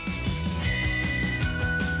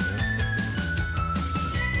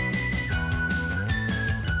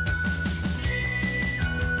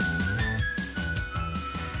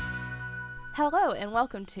Hello and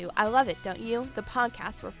welcome to I Love It, Don't You? The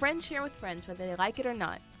podcast where friends share with friends whether they like it or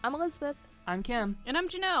not. I'm Elizabeth. I'm Kim. And I'm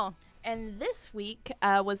Janelle. And this week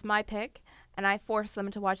was my pick, and I forced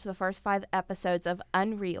them to watch the first 5 episodes of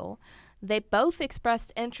Unreal. They both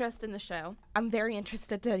expressed interest in the show. I'm very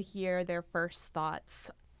interested to hear their first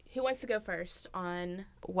thoughts. Who wants to go first on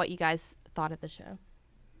what you guys thought of the show?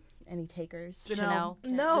 Any takers? Janelle.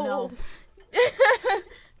 No.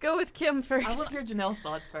 Go with Kim first. I want to hear Janelle's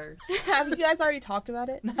thoughts first. Have you guys already talked about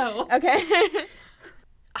it? No. Okay.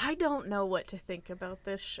 I don't know what to think about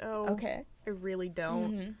this show. Okay. I really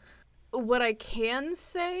don't. Mm-hmm. What I can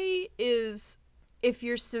say is if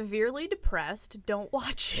you're severely depressed, don't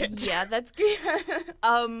watch it. Yeah, that's good.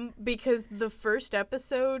 Because the first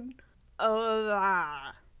episode,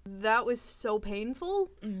 that was so painful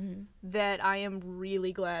that I am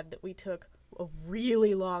really glad that we took a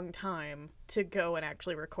really long time to go and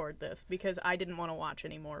actually record this because I didn't want to watch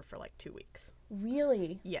anymore for like 2 weeks.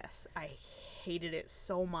 Really? Yes, I hated it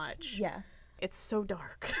so much. Yeah. It's so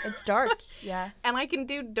dark. It's dark. Yeah. And I can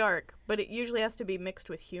do dark, but it usually has to be mixed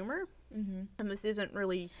with humor. Mm-hmm. And this isn't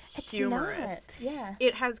really It's humorous. not. Yeah.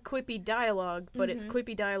 It has quippy dialogue, but it's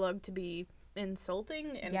quippy dialogue to be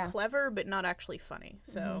insulting and clever, but not actually funny.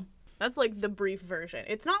 So that's like the brief version.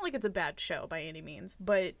 It's not like it's a bad show by any means,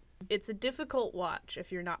 but it's a difficult watch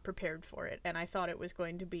if you're not prepared for it. And I thought it was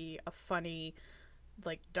going to be a funny,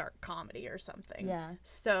 like, dark comedy or something. Yeah.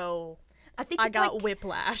 So I think I it's got like,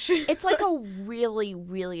 whiplash. it's like a really,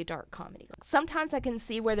 really dark comedy. Sometimes I can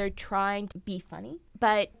see where they're trying to be funny,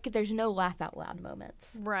 but there's no laugh out loud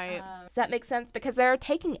moments. Right. Does that make sense? Because they're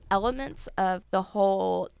taking elements of the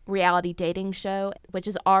whole reality dating show, which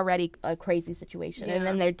is already a crazy situation, and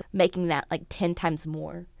then they're making that like 10 times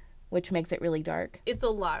more, which makes it really dark. It's a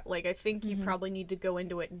lot. Like, I think you probably need to go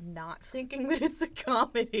into it not thinking that it's a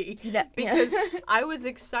comedy. That- Because I was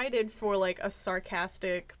excited for, like, a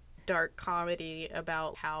sarcastic, dark comedy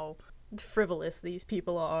about how frivolous these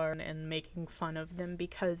people are and making fun of them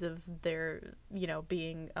because of their,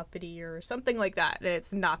 being uppity or something like that. And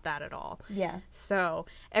it's not that at all. Yeah. So,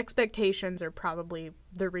 expectations are probably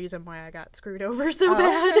the reason why I got screwed over so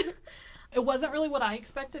bad. It wasn't really what I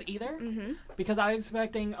expected either, because I was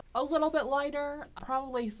expecting a little bit lighter,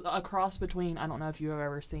 probably a cross between, I don't know if you've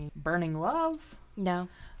ever seen Burning Love, No.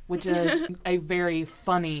 which is a very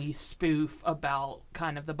funny spoof about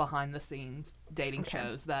kind of the behind-the-scenes dating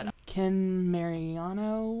shows that Ken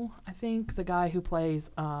Mariano, I think, the guy who plays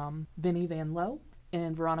Vinny Van Lowe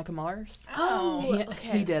in Veronica Mars.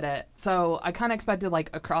 He did it. So I kind of expected like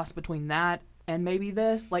a cross between that and maybe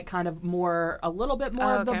this, like kind of a little bit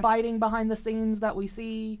more of the biting behind the scenes that we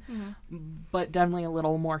see, but definitely a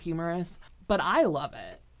little more humorous. But I love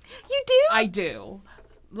it. You do? I do.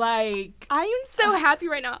 Like, I am so happy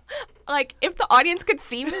right now. Like, if the audience could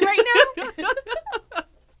see me right now.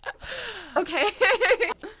 Okay.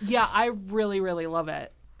 yeah, I really, really love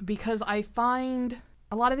it because I find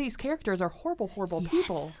a lot of these characters are horrible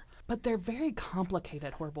people, but they're very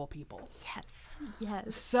complicated, horrible people.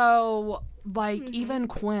 Yes. So, like, even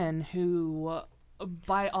Quinn, who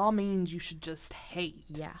by all means you should just hate.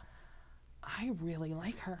 Yeah. I really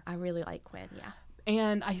like her. I really like Quinn, yeah.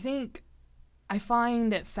 And I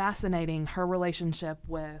find it fascinating, her relationship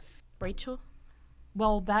with Rachel?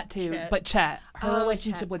 well, that too, Chet. but Chet. Her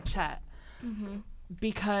relationship Chet. with Chet.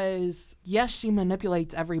 Because, yes, she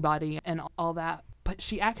manipulates everybody and all that, but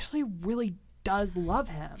she actually really does love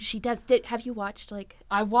him. She does. Have you watched, like...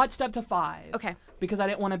 I've watched up to 5. Okay. Because I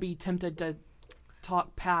didn't want to be tempted to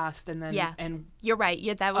talk past and then... Yeah. And You're right.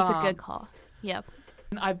 Yeah, that was a good call. Yep.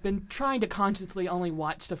 I've been trying to consciously only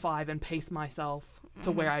watch to 5 and pace myself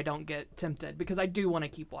to where I don't get tempted, because I do want to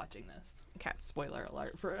keep watching this. Okay. Spoiler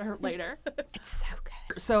alert for her later. It's so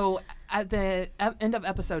good. So at the end of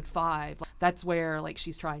episode 5, that's where like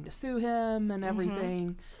she's trying to sue him and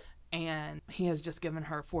everything, and he has just given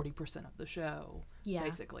her 40% of the show,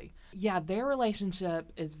 basically. Yeah, their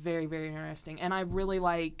relationship is very, very interesting, and I really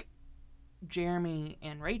like Jeremy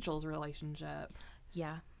and Rachel's relationship.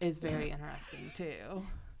 Yeah. Is very interesting too.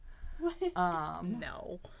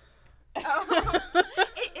 No.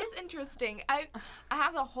 It is interesting. I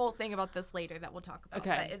have a whole thing about this later that we'll talk about.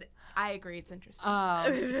 Okay. But I agree, it's interesting.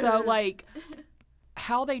 So like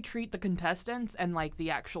how they treat the contestants and like the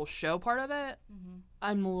actual show part of it,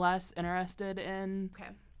 I'm less interested in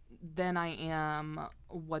than I am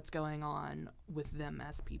what's going on with them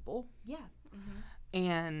as people. Yeah.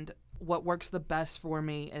 And what works the best for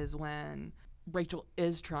me is when Rachel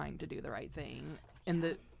is trying to do the right thing in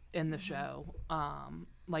the show.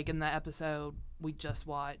 Like in the episode we just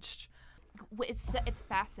watched. It's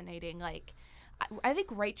fascinating. Like, I think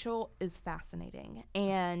Rachel is fascinating,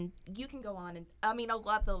 and you can go on and I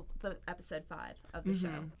love the episode 5 of the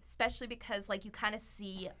show, especially because like you kind of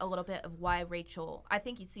see a little bit of why Rachel. I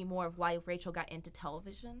think you see more of why Rachel got into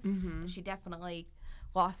television. She definitely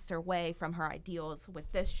lost her way from her ideals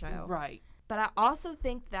with this show, right? But I also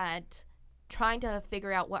think that trying to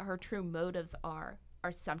figure out what her true motives are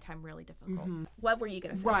sometimes really difficult. What were you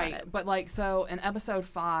gonna say? Right, about it? but like so in episode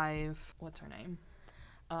 5, what's her name?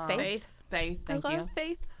 Faith. Faith, thank I you. love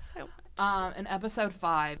Faith so much. In episode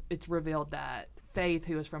 5, it's revealed that Faith,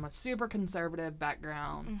 who is from a super conservative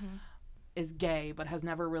background, is gay, but has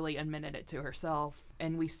never really admitted it to herself.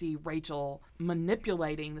 And we see Rachel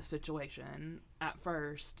manipulating the situation at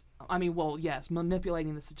first.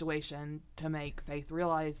 Manipulating the situation to make Faith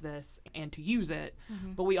realize this and to use it.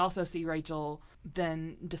 But we also see Rachel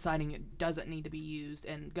then deciding it doesn't need to be used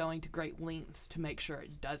and going to great lengths to make sure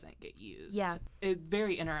it doesn't get used. Yeah. It's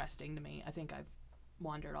very interesting to me. I think I've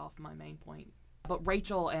wandered off my main point. But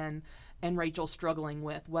Rachel and Rachel struggling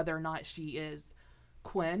with whether or not she is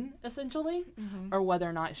Quinn, essentially, or whether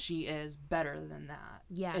or not she is better than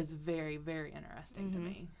that is very, very interesting to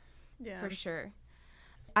me. Yeah. For sure.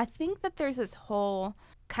 I think that there's this whole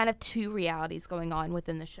kind of 2 realities going on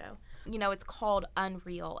within the show. You know, it's called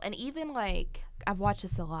Unreal. And even like, I've watched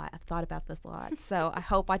this a lot. I've thought about this a lot. So I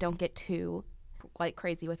hope I don't get too like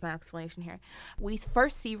crazy with my explanation here. We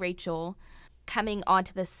first see Rachel coming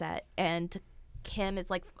onto the set and Kim is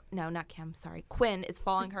like, no, not Kim, sorry. Quinn is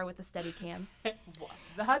following her with a steady cam.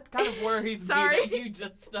 That kind of worries me that you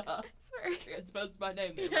just transposed my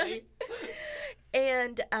name to me.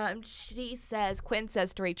 And Quinn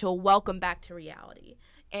says to Rachel, welcome back to reality.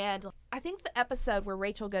 And I think the episode where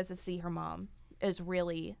Rachel goes to see her mom is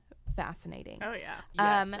really fascinating. Oh, yeah.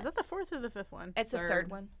 Yes. Is that the 4th or the 5th one? It's the 3rd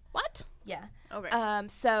one. What? Yeah. Okay.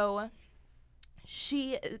 So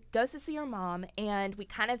she goes to see her mom, and we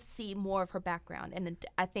kind of see more of her background. And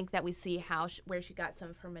I think that we see where she got some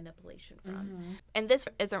of her manipulation from. And this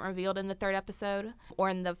isn't revealed in the 3rd episode or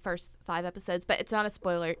in the first 5 episodes, but it's not a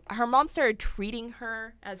spoiler. Her mom started treating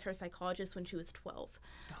her as her psychologist when she was 12.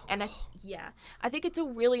 And I think it's a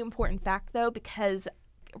really important fact, though, because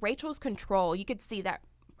Rachel's control, you could see that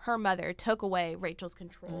her mother took away Rachel's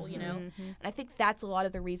control, you know? And I think that's a lot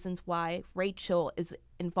of the reasons why Rachel is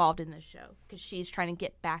involved in this show, because she's trying to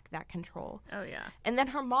get back that control. Oh, yeah. And then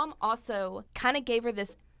her mom also kind of gave her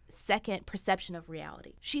this second perception of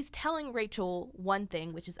reality. She's telling Rachel one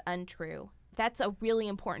thing, which is untrue. That's a really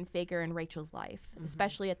important figure in Rachel's life,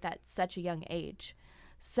 especially at such a young age.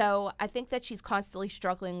 So I think that she's constantly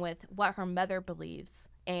struggling with what her mother believes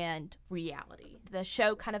and reality. The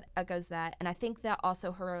show kind of echoes that, and I think that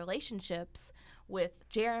also her relationships with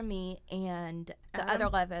Jeremy and the other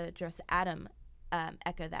love interest, Adam,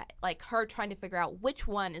 echo that. Like her trying to figure out which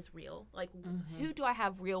one is real. Like who do I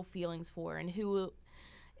have real feelings for, and who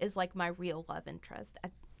is like my real love interest.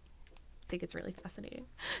 I think it's really fascinating.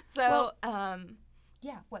 So, what do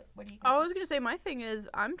you think? I was going to say, my thing is,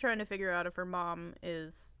 I'm trying to figure out if her mom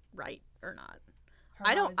is right or not.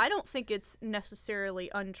 I don't think it's necessarily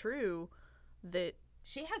untrue that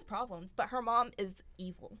she has problems, but her mom is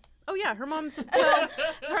evil. Oh yeah, her mom's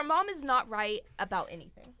her mom is not right about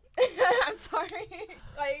anything. I'm sorry.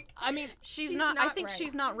 Like, I mean, she's not I think right.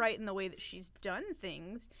 She's not right in the way that she's done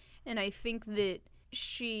things, and I think that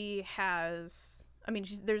she has, I mean,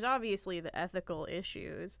 there's obviously the ethical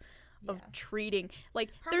issues of treating, like,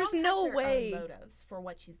 her there's mom no has her way own motives for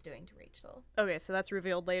what she's doing to Rachel. Okay, so that's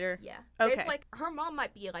revealed later. Yeah. Okay. There's like, her mom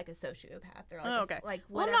might be like a sociopath or like okay. Like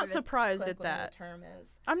well, I'm not surprised at that. Term is.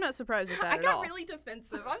 I'm not surprised at that I got really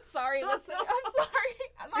defensive. I'm sorry. Listen, I'm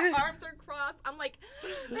sorry. My arms are crossed. I'm like,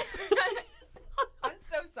 I'm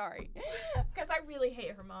so sorry because I really hate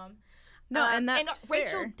her mom. No, and that's fair.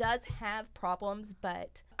 Rachel does have problems,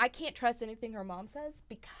 but I can't trust anything her mom says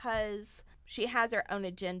because she has her own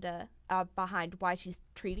agenda behind why she's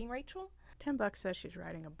treating Rachel. $10 says she's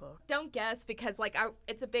writing a book. Don't guess because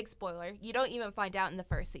it's a big spoiler. You don't even find out in the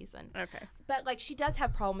first season. Okay. But like she does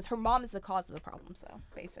have problems. Her mom is the cause of the problems, though.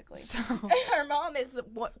 Basically, So her mom is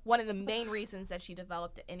one of the main reasons that she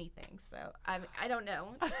developed anything. So I don't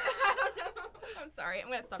know. I don't know. I'm sorry. I'm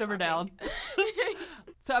gonna stop. simmer down.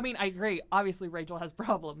 So I mean, I agree. Obviously, Rachel has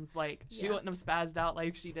problems. Like she Yeah. wouldn't have spazzed out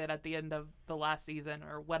like she did at the end of the last season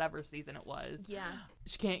or whatever season it was. Yeah.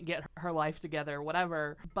 She can't get her life together,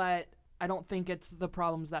 whatever. But I don't think it's the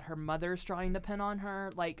problems that her mother's trying to pin on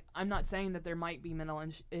her. Like, I'm not saying that there might be mental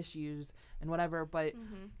issues and whatever, but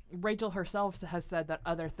Rachel herself has said that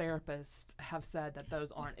other therapists have said that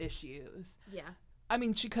those aren't issues. Yeah. I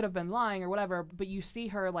mean, she could have been lying or whatever, but you see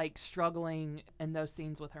her like struggling in those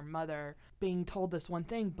scenes with her mother, being told this one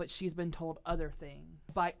thing, but she's been told other things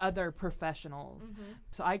by other professionals. Mm-hmm.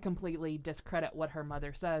 So I completely discredit what her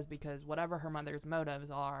mother says, because whatever her mother's motives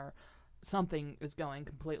are, something is going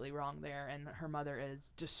completely wrong there, and her mother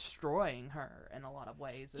is destroying her in a lot of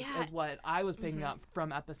ways, is what I was picking up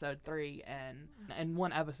from episode 3. And in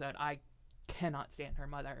one episode, I cannot stand her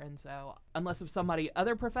mother, and so unless if somebody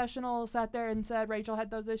other professional sat there and said Rachel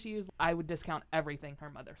had those issues, I would discount everything her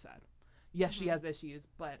mother said. Yes, she has issues,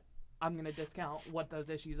 but I'm gonna discount what those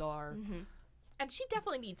issues are. And she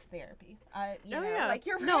definitely needs therapy. You know, yeah. like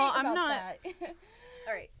you're right. No, I'm about not. That.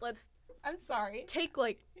 All right, let's I'm sorry. take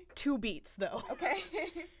like 2 beats though. Okay.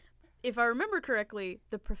 If I remember correctly,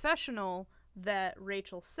 the professional that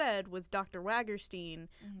Rachel said was Dr. Wagerstein,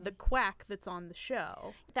 the quack that's on the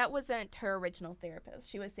show. That wasn't her original therapist.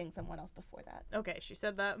 She was seeing someone else before that. Okay, she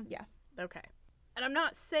said that? Yeah. Okay. And I'm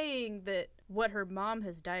not saying that what her mom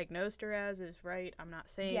has diagnosed her as is right. I'm not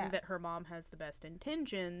saying that her mom has the best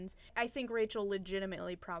intentions. I think Rachel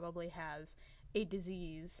legitimately probably has a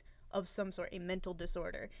disease of some sort, a mental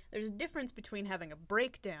disorder. There's a difference between having a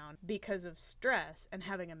breakdown because of stress and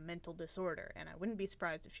having a mental disorder, and I wouldn't be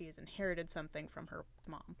surprised if she has inherited something from her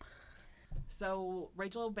mom. So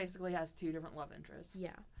Rachel basically has 2 different love interests.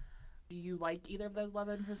 Yeah. Do you like either of those love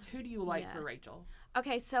interests? Who do you like for Rachel?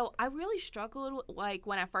 Okay, so I really struggled, like,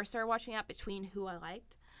 when I first started watching it, between who I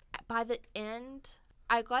liked. By the end,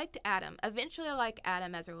 I liked Adam. Eventually, I like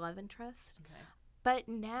Adam as her love interest. Okay. But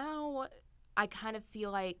now I kind of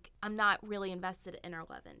feel like I'm not really invested in her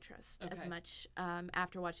love interest as much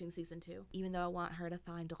after watching season 2, even though I want her to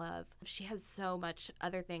find love. She has so much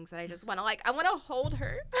other things that I just want to, like, I want to hold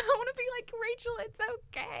her. I want to be like, Rachel, it's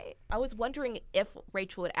okay. I was wondering if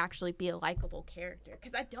Rachel would actually be a likable character,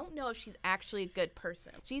 because I don't know if she's actually a good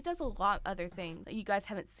person. She does a lot of other things that you guys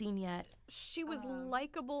haven't seen yet. She was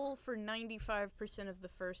likable for 95% of the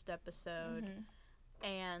first episode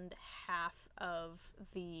and half of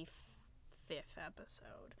the 5th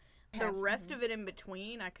episode. The rest of it in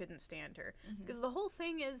between, I couldn't stand her. Because the whole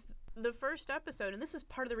thing is, the first episode, and this is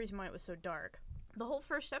part of the reason why it was so dark, the whole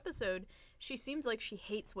first episode, she seems like she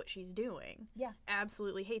hates what she's doing. Yeah.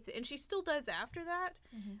 Absolutely hates it. And she still does after that.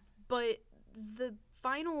 But the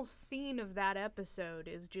final scene of that episode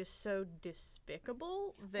is just so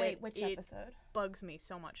despicable that Wait, which episode? Bugs me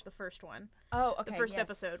so much. The first one. Oh, okay. The first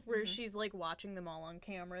episode where she's like watching them all on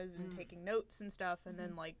cameras and taking notes and stuff, and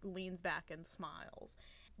then like leans back and smiles.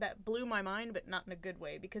 That blew my mind, but not in a good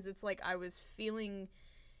way, because it's like I was feeling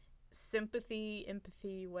sympathy,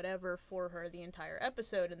 empathy, whatever for her the entire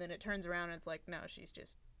episode, and then it turns around and it's like, no, she's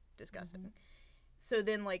just disgusting. So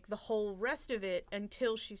then, like, the whole rest of it,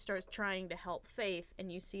 until she starts trying to help Faith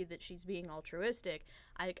and you see that she's being altruistic,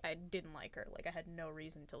 I didn't like her. Like, I had no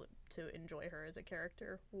reason to enjoy her as a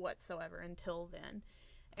character whatsoever until then.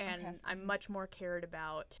 And I much more cared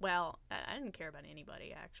about, well, I didn't care about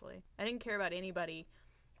anybody, actually. I didn't care about anybody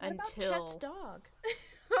what until... about Chet's dog?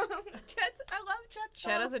 I love Chet's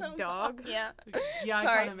Chet dog has a so dog? much. Yeah. Yeah, I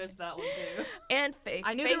Sorry. kind of missed that one too. And Faith.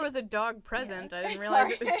 I knew Faith, there was a dog present. I didn't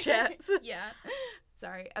realize it was Chet's. Yeah.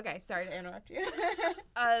 Sorry. Okay, sorry to interrupt you.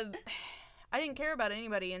 I didn't care about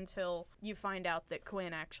anybody until you find out that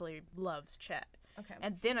Quinn actually loves Chet. Okay.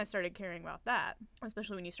 And then I started caring about that,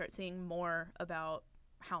 especially when you start seeing more about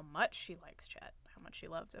how much she likes Chet, how much she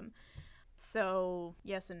loves him. So,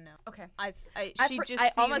 yes and no. Okay. I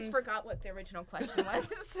almost forgot what the original question was.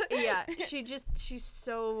 Yeah, she's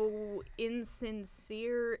so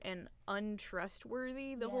insincere and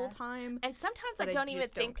untrustworthy the whole time. And sometimes I that don't even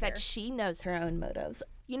just don't think care. that she knows her own motives.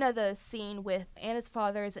 You know the scene with Anna's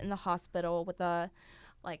father's in the hospital with had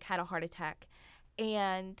a heart attack.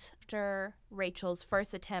 And after Rachel's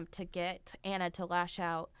first attempt to get Anna to lash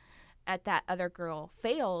out at that other girl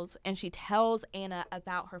fails, and she tells Anna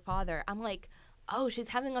about her father, I'm like, oh, she's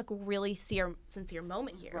having like a really sincere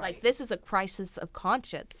moment here. Right. Like, this is a crisis of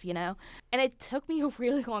conscience, you know? And it took me a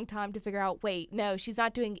really long time to figure out, wait, no, she's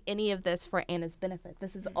not doing any of this for Anna's benefit.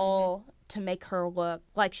 This is all to make her look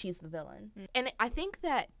like she's the villain. And I think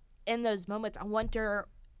that in those moments, I wonder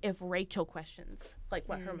if Rachel questions like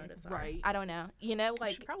what her motives are. Right. I don't know. You know,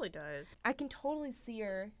 like, She probably does. I can totally see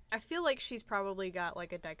her. I feel like she's probably got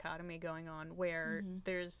like a dichotomy going on where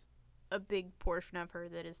there's a big portion of her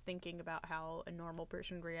that is thinking about how a normal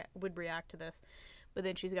person would react to this, but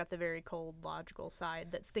then she's got the very cold, logical side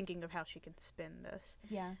that's thinking of how she can spin this.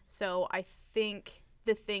 Yeah. So I think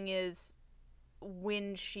the thing is,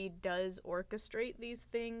 when she does orchestrate these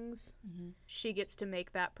things, she gets to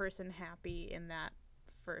make that person happy in that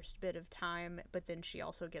first bit of time, but then she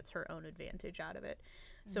also gets her own advantage out of it.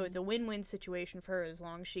 So it's a win-win situation for her as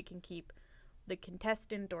long as she can keep the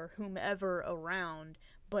contestant or whomever around,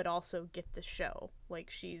 but also get the show. Like,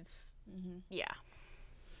 she's, yeah.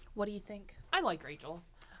 What do you think? I like Rachel.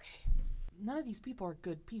 Okay. None of these people are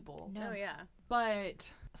good people. No. Oh, yeah.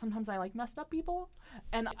 But sometimes I like messed up people.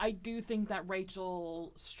 And I do think that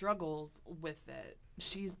Rachel struggles with it.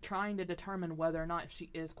 She's trying to determine whether or not she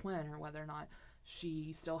is Quinn or whether or not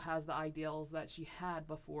she still has the ideals that she had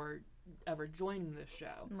before ever joining this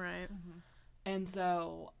show. Right. And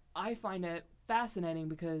so I find it fascinating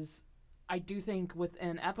because I do think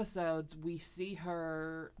within episodes we see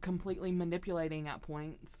her completely manipulating at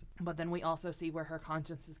points, but then we also see where her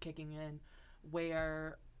conscience is kicking in,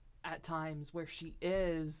 where at times where she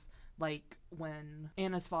is, like when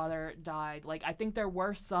Anna's father died, like I think there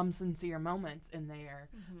were some sincere moments in there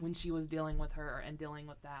when she was dealing with her and dealing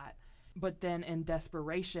with that. But then in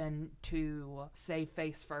desperation to save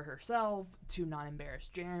face for herself, to not embarrass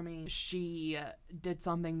Jeremy, she did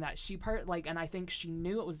something that she and I think she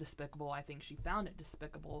knew it was despicable. I think she found it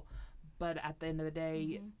despicable. But at the end of the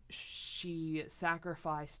day, she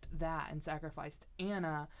sacrificed that and sacrificed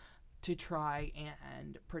Anna to try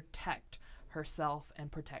and protect herself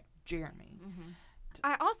and protect Jeremy.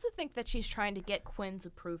 I also think that she's trying to get Quinn's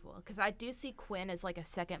approval, because I do see Quinn as like a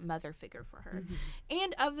second mother figure for her.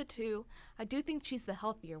 And of the two, I do think she's the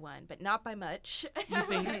healthier one, but not by much. You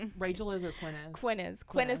think Rachel is or Quinn is?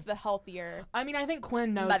 Quinn is the healthier. I mean, I think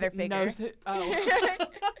Quinn knows Mother figure.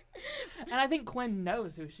 And I think Quinn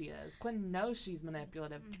knows who she is. Quinn knows she's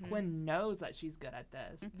manipulative. Quinn knows that she's good at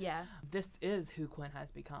this. Yeah. This is who Quinn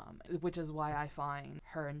has become, which is why I find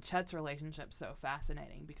her and Chet's relationship so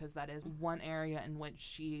fascinating, because that is one area in which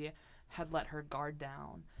she had let her guard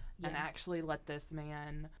down and actually let this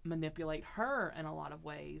man manipulate her in a lot of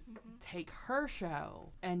ways, take her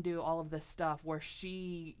show and do all of this stuff where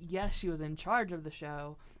she was in charge of the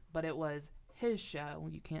show, but it was his show.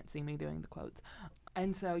 You can't see me doing the quotes.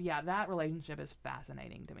 And so, that relationship is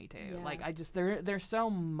fascinating to me too. Yeah. Like, there's so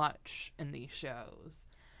much in these shows.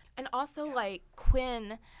 And also, like,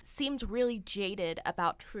 Quinn seems really jaded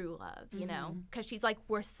about true love, you know? Because she's like,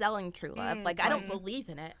 we're selling true love. Like, I don't believe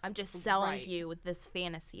in it. I'm just selling you with this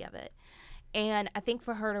fantasy of it. And I think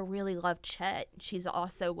for her to really love Chet, she's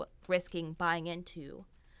also risking buying into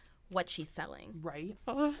what she's selling. Right.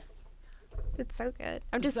 Oh, it's so good.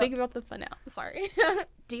 I'm just thinking about the finale. Sorry.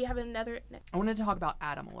 Do you have another? I wanted to talk about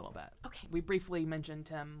Adam a little bit. Okay. We briefly mentioned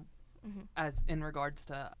him as in regards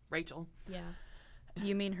to Rachel. Yeah.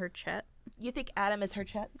 You mean her Chet? You think Adam is her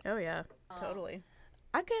Chet? Oh, yeah. Totally.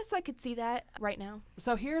 I guess I could see that right now.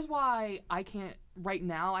 So here's why I can't, right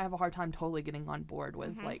now, I have a hard time totally getting on board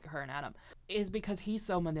with, like, her and Adam, is because he's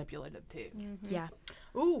so manipulative, too. Yeah.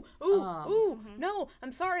 Ooh, no,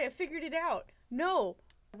 I'm sorry, I figured it out. No,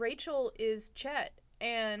 Rachel is Chet,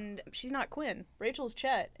 and she's not Quinn. Rachel's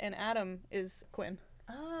Chet, and Adam is Quinn.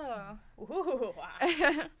 Oh. Ooh,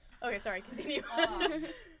 wow. Okay, sorry, continue.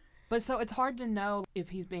 But so it's hard to know if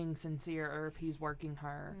he's being sincere or if he's working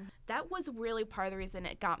her. That was really part of the reason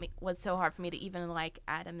it was so hard for me to even like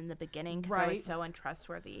Adam in the beginning, because I was so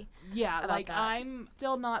untrustworthy. Yeah, like that. I'm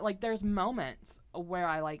still not, like, there's moments where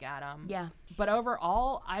I like Adam. Yeah. But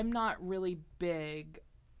overall, I'm not really big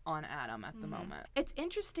on Adam at the moment. It's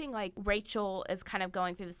interesting, like, Rachel is kind of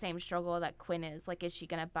going through the same struggle that Quinn is. Like, is she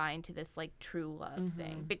going to buy into this, like, true love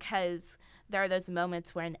thing? Because there are those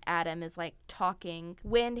moments when Adam is, like, talking,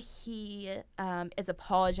 when he is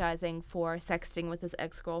apologizing for sexting with his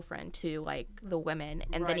ex-girlfriend to, like, the women,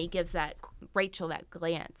 and then he gives Rachel that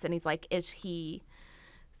glance, and he's like, is he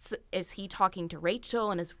talking to Rachel,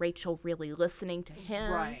 and is Rachel really listening to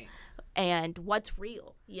him? Right. And what's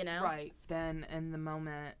real, you know? Right. Then in the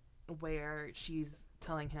moment where she's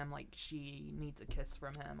telling him, like, she needs a kiss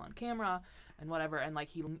from him on camera and whatever, and, like,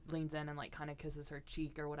 he leans in and, like, kind of kisses her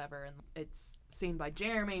cheek or whatever, and it's seen by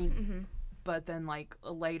Jeremy, but then, like,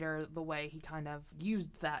 later the way he kind of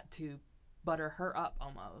used that to butter her up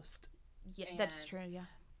almost. Yeah, that's true, yeah.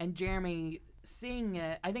 And Jeremy seeing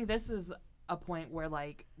it, I think this is a point where,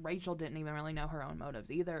 like, Rachel didn't even really know her own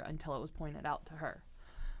motives either until it was pointed out to her.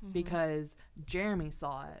 Because Jeremy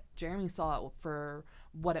saw it. Jeremy saw it for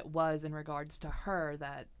what it was in regards to her,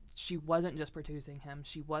 that she wasn't just producing him.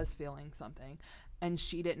 She was feeling something. And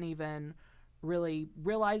she didn't even really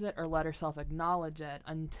realize it or let herself acknowledge it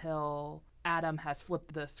until Adam has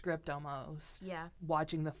flipped the script almost. Yeah.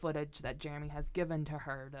 Watching the footage that Jeremy has given to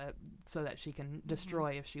her so that she can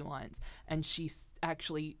destroy if she wants. And she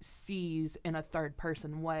actually sees in a third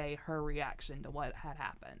person way her reaction to what had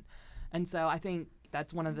happened. And so I think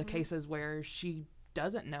that's one of the cases where she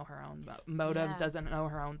doesn't know her own motives, Yeah. doesn't know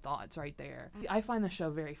her own thoughts right there. I find the show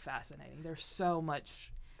very fascinating. There's so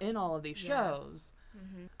much in all of these shows.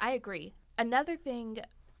 I agree. Another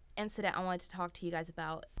incident I wanted to talk to you guys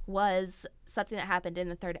about was something that happened in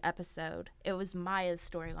the 3rd episode. It was Maya's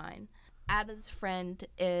storyline. Adam's friend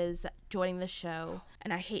is joining the show,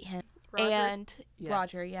 and I hate him. Roger? And Yes.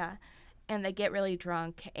 Roger, yeah. And they get really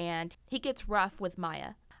drunk, and he gets rough with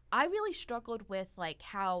Maya. I really struggled with like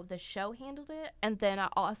how the show handled it, and then I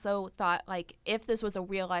also thought like if this was a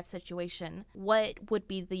real life situation, what would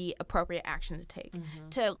be the appropriate action to take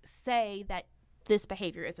to say that this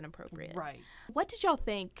behavior isn't appropriate. Right. What did y'all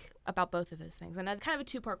think about both of those things? And kind of a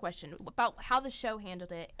 2-part question about how the show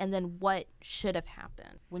handled it and then what should have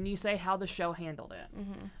happened. When you say how the show handled it,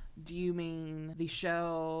 do you mean the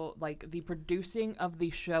show, like the producing of the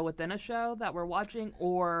show within a show that we're watching,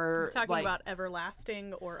 or Talking like, about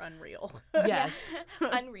Everlasting or Unreal. yes,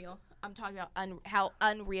 Unreal. I'm talking about how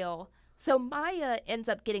unreal. So Maya ends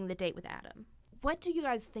up getting the date with Adam. What do you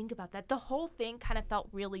guys think about that? The whole thing kind of felt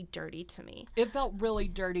really dirty to me. it felt really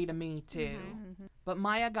dirty to me too. But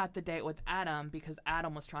Maya got the date with Adam because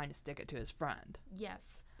Adam was trying to stick it to his friend.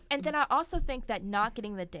 Yes. And then I also think that not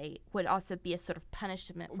getting the date would also be a sort of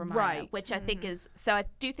punishment for Maya, Right. which I think is, so I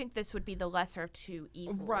do think this would be the lesser of two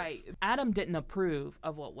evils. Right. Adam didn't approve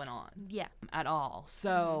of what went on Yeah. at all.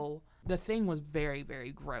 So the thing was very,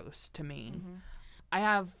 very gross to me. I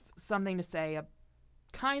have something to say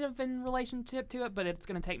kind of in relationship to it, but it's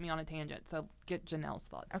going to take me on a tangent. So get Janelle's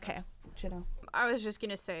thoughts. Okay. first. Janelle. I was just going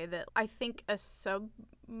to say that I think a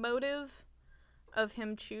sub-motive of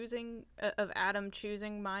him choosing, of Adam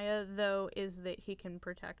choosing Maya, though, is that he can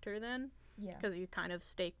protect her then. Yeah. Because you kind of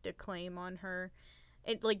staked a claim on her.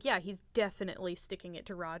 It, like, yeah, he's definitely sticking it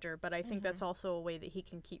to Roger, but I think that's also a way that he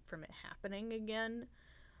can keep from it happening again.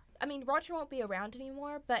 I mean, Roger won't be around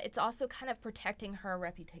anymore, but it's also kind of protecting her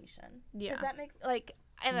reputation. Yeah. Does that make like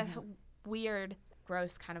in a weird,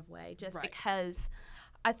 gross kind of way? Just Right. because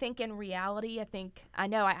I think in reality, I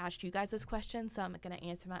know I asked you guys this question, so I'm going to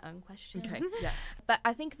answer my own question. Okay. Yes. But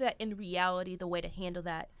I think that in reality, the way to handle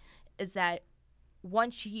that is that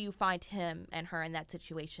once you find him and her in that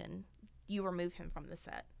situation, you remove him from the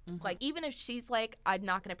set. Like, even if she's like, I'm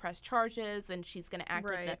not going to press charges and she's going to act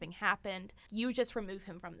like Right. nothing happened, you just remove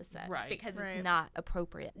him from the set. Right. Because Right. it's not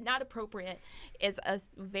appropriate. Not appropriate is a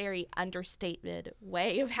very understated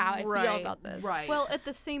way of how I feel Right. about this. Right. Well, at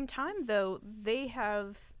the same time, though, they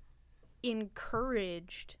have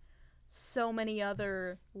encouraged so many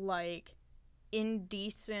other, like,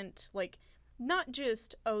 indecent, like, not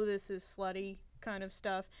just, oh, this is slutty kind of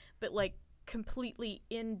stuff, but, like, completely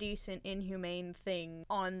indecent, inhumane thing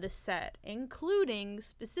on the set, including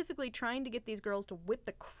specifically trying to get these girls to whip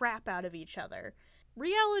the crap out of each other.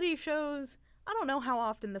 Reality shows, I don't know how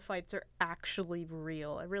often the fights are actually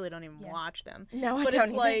real. I really don't even watch them. No, I but don't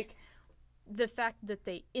it's either. like the fact that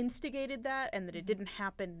they instigated that and that it didn't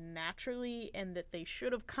happen naturally and that they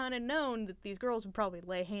should have kind of known that these girls would probably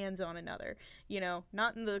lay hands on another, you know,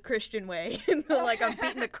 not in the Christian way, in the, like, I'm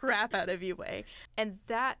beating the crap out of you way. And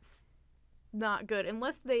that's not good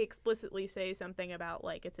unless they explicitly say something about,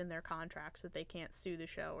 like, it's in their contracts that they can't sue the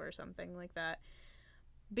show or something like that,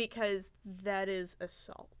 because that is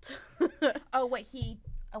assault. Oh,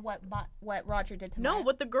 what Roger did to No, Maya?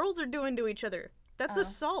 what the girls are doing to each other, that's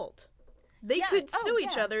assault. They Yeah, could oh, sue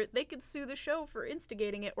each yeah. other. They could sue the show for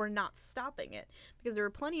instigating it or not stopping it, because there are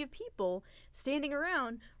plenty of people standing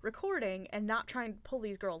around recording and not trying to pull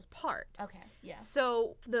these girls apart. Okay, yeah.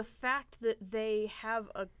 So the fact that they have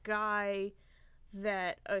a guy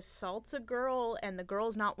that assaults a girl and the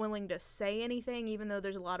girl's not willing to say anything, even though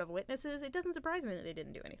there's a lot of witnesses, it doesn't surprise me that they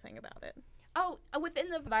didn't do anything about it. Oh, within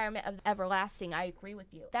the environment of Everlasting, I agree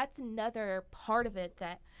with you. That's another part of it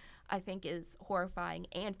that I think is horrifying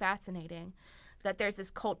and fascinating, that there's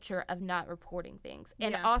this culture of not reporting things.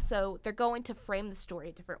 And Yeah. also, they're going to frame the story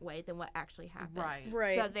a different way than what actually happened. Right.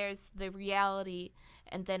 Right. So there's the reality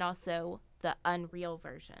and then also the unreal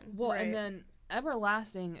version. Well, Right. and then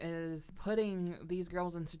Everlasting is putting these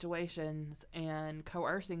girls in situations and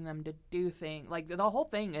coercing them to do things. Like, the whole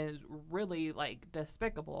thing is really, like,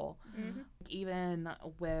 despicable. Even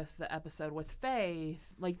with the episode with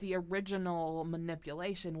Faith, like, the original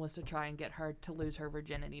manipulation was to try and get her to lose her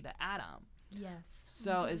virginity to Adam. Yes.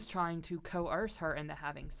 So is trying to coerce her into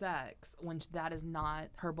having sex when that is not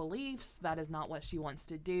her beliefs, that is not what she wants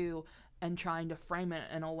to do, and trying to frame it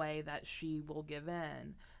in a way that she will give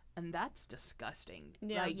in. And that's disgusting.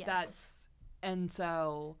 Yeah. Like, Yes. that's, and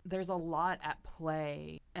so there's a lot at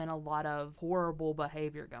play and a lot of horrible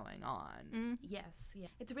behavior going on. Yes. Yeah.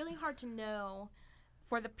 It's really hard to know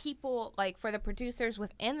for the people, like for the producers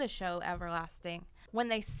within the show Everlasting, when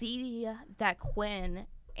they see that Quinn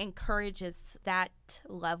encourages that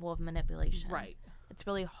level of manipulation, Right. it's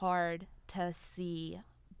really hard to see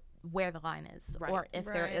where the line is, Right. or if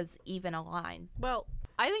there Right. is even a line. Well,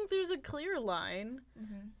 I think there's a clear line.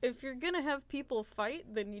 If you're gonna have people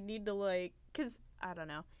fight, then you need to, like, because, I don't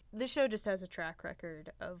know. The show just has a track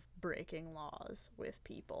record of breaking laws with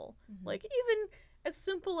people. Like, even as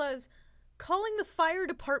simple as calling the fire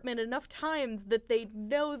department enough times that they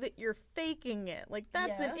know that you're faking it. Like,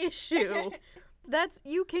 that's an issue.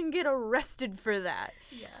 You can get arrested for that.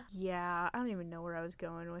 Yeah, I don't even know where I was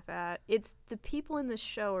going with that. It's the people in this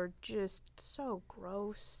show are just so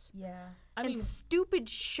gross. Yeah. I And mean, stupid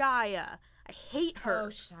Shia. I hate her. Oh,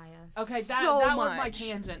 Shia. okay, that so was my much.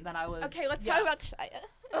 tangent that I was. Okay, let's yeah. talk about Shia.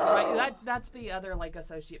 Right, that's the other like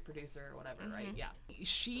associate producer or whatever, right? Yeah,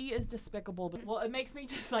 she is despicable. But, well, it makes me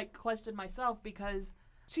just like question myself because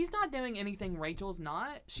she's not doing anything Rachel's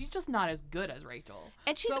not. She's just not as good as Rachel.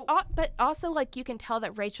 And she's, So- but also, like, you can tell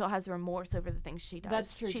that Rachel has remorse over the things she does.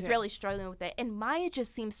 That's true, She's too. really struggling with it. And Maya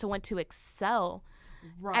just seems to want to excel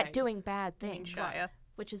Right. at doing bad I mean, things, Shia.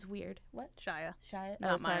 which is weird. What? Shia. Shia?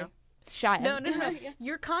 Not Oh, sorry. Maya. Shia. No.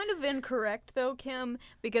 You're kind of incorrect, though, Kim,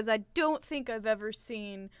 because I don't think I've ever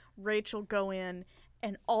seen Rachel go in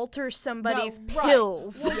and alter somebody's No, right.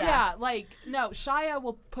 pills. Well, yeah, like no, Shia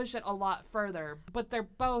will push it a lot further, but they're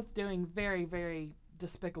both doing very, very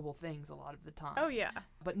despicable things a lot of the time. Oh, yeah.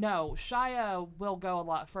 But no, Shia will go a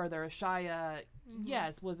lot further. Shia,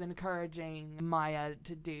 yes, was encouraging Maya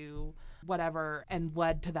to do whatever and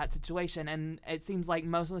led to that situation. And it seems like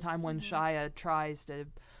most of the time when Shia tries to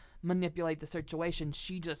manipulate the situation,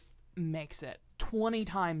 she just makes it 20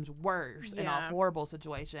 times worse in a Yeah. horrible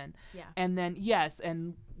situation. Yeah. And then, yes,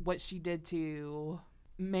 and what she did to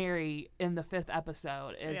Mary in the 5th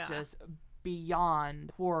episode is Yeah. just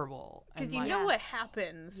beyond horrible. Because And, you like, know what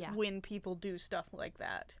happens Yeah. when people do stuff like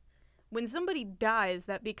that. When somebody dies,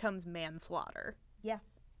 that becomes manslaughter. Yeah.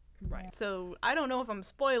 right. So I don't know if I'm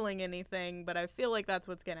spoiling anything, but I feel like that's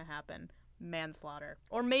what's going to happen. Manslaughter.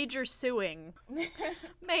 Or major suing.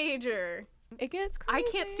 Major. It gets crazy.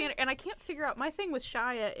 I can't stand it. And I can't figure out. My thing with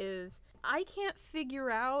Shia is I can't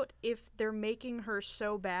figure out if they're making her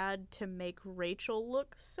so bad to make Rachel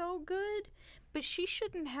look so good. But she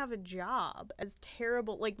shouldn't have a job. As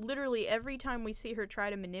terrible. Like, literally, every time we see her try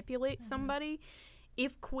to manipulate somebody,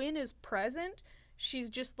 if Quinn is present, she's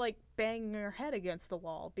just, like, banging her head against the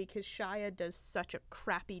wall because Shia does such a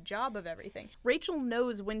crappy job of everything. Rachel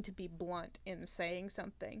knows when to be blunt in saying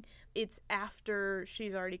something. It's after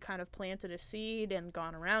she's already kind of planted a seed and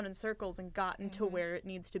gone around in circles and gotten to where it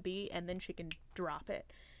needs to be, and then she can drop it.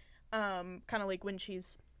 Kind of like when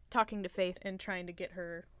she's talking to Faith and trying to get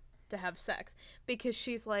her to have sex, because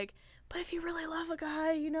she's like, but if you really love a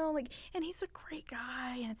guy, you know, like, and he's a great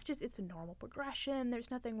guy, and it's a normal progression, there's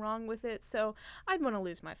nothing wrong with it, so I'd want to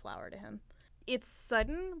lose my flower to him. It's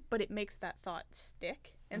sudden, but it makes that thought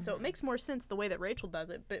stick, and so it makes more sense the way that Rachel does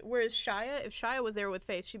it. But whereas Shia, if Shia was there with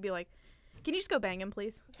Faith, she'd be like, can you just go bang him,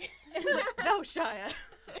 please? And it's like, no, Shia.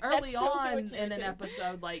 Early totally on what you in an do.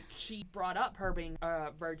 episode, like, she brought up her being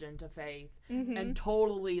a virgin to Faith and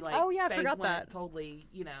totally, like, Oh, yeah, I Faith forgot went that. totally,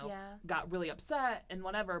 you know, Yeah. got really upset and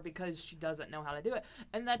whatever because she doesn't know how to do it.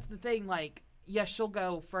 And that's the thing, like, yes, she'll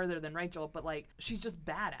go further than Rachel, but, like, she's just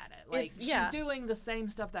bad at it. Like, It's- yeah. she's doing the same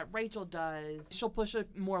stuff that Rachel does. She'll push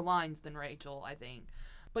more lines than Rachel, I think.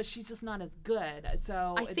 But she's just not as good.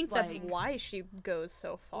 So I it's think that's like- why she goes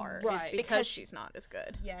so far. Is Right. because Because she's not as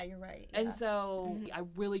good. Yeah, you're right. And so I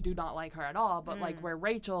really do not like her at all. But like where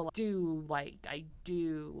Rachel I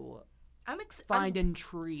do I'm find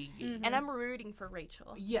intrigue. and I'm rooting for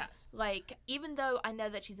Rachel. Yes. Like, even though I know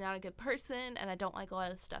that she's not a good person and I don't like a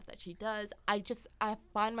lot of the stuff that she does, I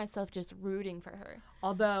find myself just rooting for her.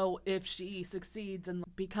 Although if she succeeds in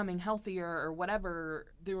becoming healthier or whatever,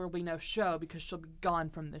 there will be no show because she'll be gone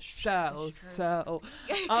from the show. So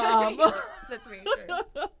That's very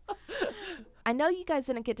true. I know you guys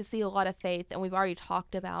didn't get to see a lot of Faith, and we've already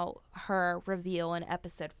talked about her reveal in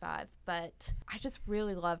episode 5, but I just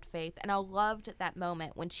really loved Faith, and I loved that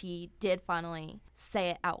moment when she did finally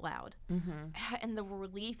say it out loud. Mm-hmm. And the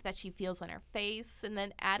relief that she feels on her face, and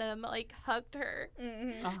then Adam, like, hugged her.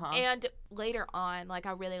 uh-huh. And later on, like,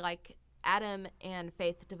 I really like Adam and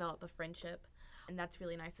Faith develop a friendship, and that's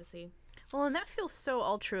really nice to see. Well, and that feels so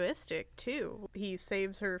altruistic, too. He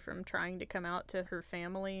saves her from trying to come out to her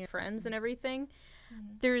family and friends and everything.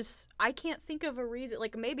 I can't think of a reason,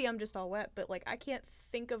 like maybe I'm just all wet, but like I can't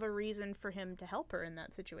think of a reason for him to help her in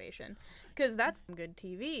that situation, because that's good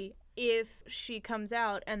TV if she comes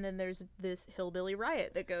out and then there's this hillbilly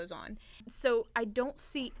riot that goes on. So I don't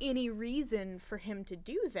see any reason for him to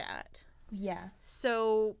do that. Yeah.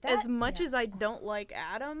 So as much as I don't like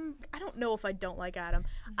Adam, I don't know if I don't like Adam.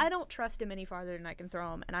 I don't trust him any farther than I can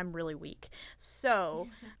throw him, and I'm really weak. So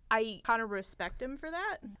I kind of respect him for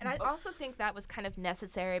that. And I also think that was kind of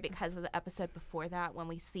necessary because of the episode before that, when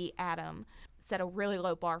we see Adam set a really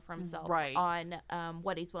low bar for himself on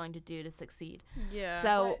what he's willing to do to succeed. Yeah.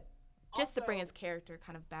 So just to bring his character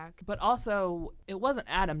kind of back. But also, it wasn't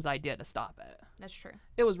Adam's idea to stop it. That's true.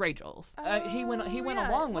 It was Rachel's. He went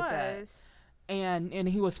along with it. And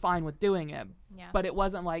he was fine with doing it. Yeah. But it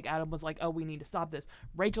wasn't like Adam was like, oh, we need to stop this.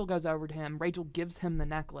 Rachel goes over to him. Rachel gives him the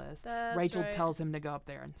necklace. Rachel tells him to go up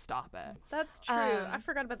there and stop it. That's true. I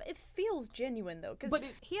forgot about that. It feels genuine, though, because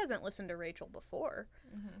he hasn't listened to Rachel before.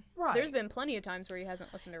 Right. There's been plenty of times where he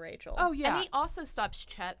hasn't listened to Rachel. Oh, yeah. And he also stops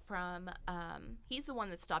Chet from, he's the one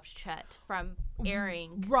that stops Chet from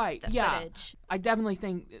airing the footage. I definitely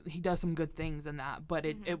think he does some good things in that, but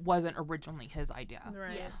it wasn't originally his idea.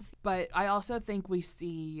 Right. Yes. But I also think we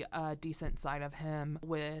see a decent side of him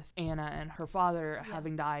with Anna and her father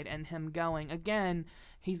having died, and him going. Again,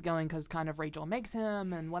 he's going because kind of Rachel makes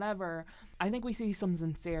him and whatever. I think we see some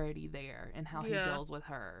sincerity there in how he deals with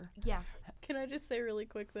her. Yeah. Can I just say really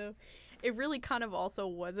quick, though? It really kind of also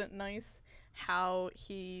wasn't nice how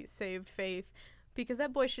he saved Faith, because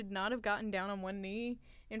that boy should not have gotten down on one knee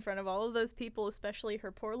in front of all of those people, especially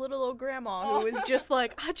her poor little old grandma, who was just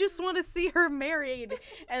like, I just want to see her married.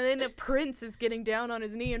 And then a prince is getting down on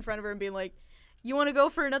his knee in front of her and being like, you want to go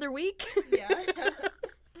for another week? Yeah.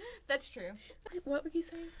 That's true. What were you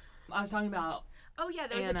saying? I was talking about Oh, yeah,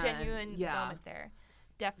 there was Anna, a genuine moment there.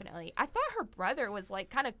 Definitely. I thought her brother was,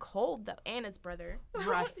 like, kind of cold, though. Anna's brother.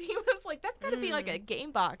 Right. He was like, that's got to be, like, a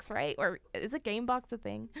game box, right? Or is a game box a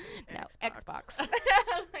thing? No, Xbox.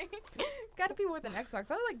 Like, got to be more than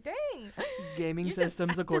Xbox. I was like, dang. gaming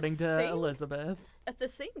systems, according to Elizabeth. At the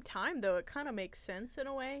same time, though, it kind of makes sense in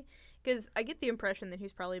a way, because I get the impression that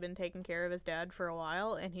he's probably been taking care of his dad for a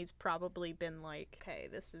while, and he's probably been like, okay,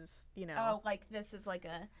 this is, Oh, like, this is like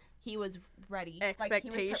he was ready.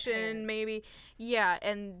 Expectation, like maybe. Yeah,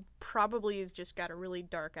 and probably has just got a really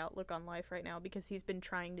dark outlook on life right now, because he's been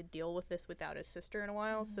trying to deal with this without his sister in a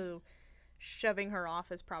while, so shoving her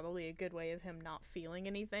off is probably a good way of him not feeling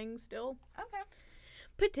anything still. Okay.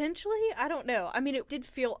 Potentially, I don't know. I mean, it did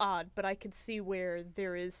feel odd, but I could see where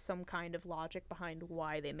there is some kind of logic behind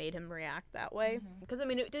why they made him react that way. Because, I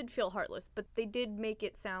mean, it did feel heartless, but they did make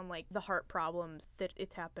it sound like the heart problems, that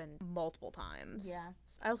it's happened multiple times. Yeah.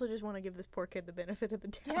 I also just want to give this poor kid the benefit of the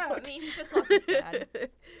doubt. Yeah, I mean, he just lost his dad.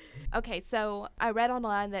 Okay, so I read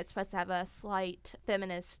online that it's supposed to have a slight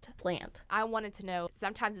feminist slant. I wanted to know,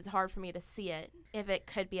 sometimes it's hard for me to see it, if it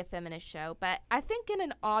could be a feminist show, but I think in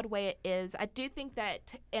an odd way it is. I do think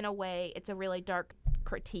that in a way it's a really dark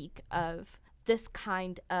critique of this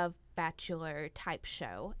kind of bachelor type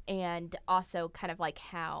show, and also kind of like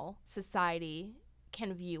how society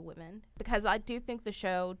can view women, because I do think the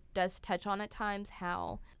show does touch on at times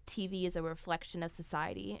how TV is a reflection of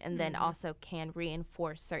society, and then also can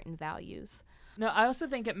reinforce certain values. No, I also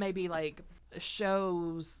think it maybe like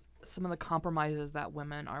shows some of the compromises that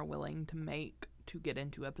women are willing to make to get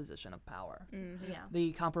into a position of power. Yeah.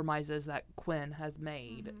 The compromises that Quinn has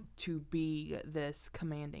made to be this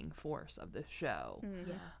commanding force of the show.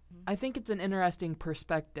 Yeah. I think it's an interesting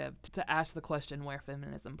perspective to ask the question where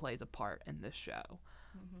feminism plays a part in this show.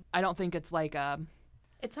 I don't think it's like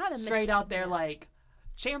It's not a straight out there like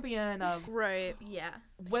champion of Right. Yeah.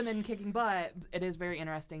 women kicking butt. It is very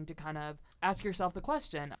interesting to kind of ask yourself the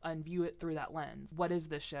question and view it through that lens. What is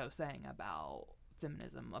this show saying about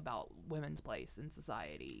feminism, about women's place in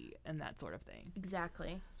society, and that sort of thing?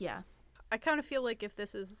 Exactly. Yeah. I kind of feel like if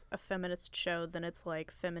this is a feminist show, then it's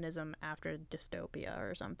like feminism after dystopia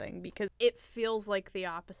or something, because it feels like the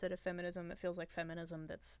opposite of feminism. It feels like feminism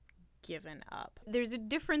that's given up. There's a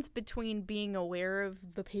difference between being aware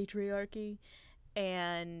of the patriarchy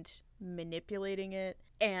and manipulating it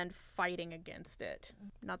and fighting against it.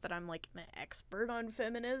 Not that I'm like an expert on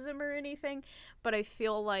feminism or anything, but I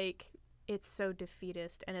feel like it's so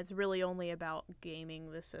defeatist, and it's really only about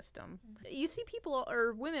gaming the system. You see people,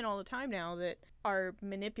 or women all the time now, that are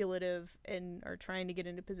manipulative and are trying to get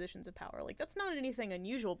into positions of power. Like, that's not anything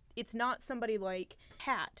unusual. It's not somebody like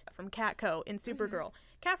Kat from Catco in Supergirl.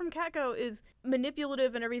 Kat from Catco is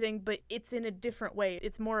manipulative and everything, but it's in a different way.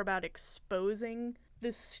 It's more about exposing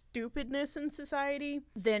the stupidness in society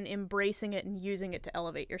than embracing it and using it to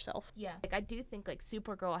elevate yourself. Yeah. Like, I do think, like,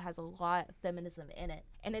 Supergirl has a lot of feminism in it.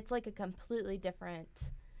 And it's, like, a completely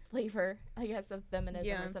different flavor, I guess, of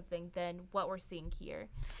feminism or something than what we're seeing here.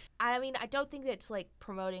 I mean, I don't think that it's, like,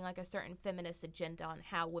 promoting, like, a certain feminist agenda on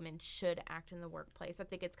how women should act in the workplace. I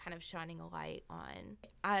think it's kind of shining a light on,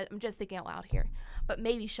 I'm just thinking out loud here, but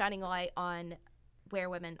maybe shining a light on where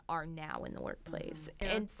women are now in the workplace,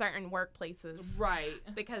 in certain workplaces. Right.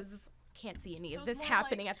 Because can't see any of this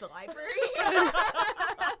happening at the library.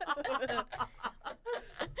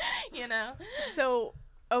 You know? So,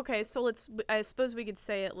 okay, so I suppose we could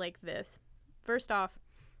say it like this. First off,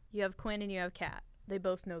 you have Quinn and you have Kat. They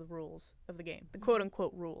both know the rules of the game, the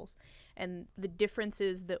quote-unquote rules. And the difference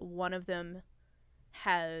is that one of them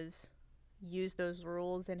has used those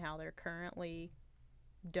rules in how they're currently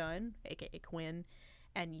done, aka Quinn,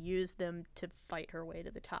 and used them to fight her way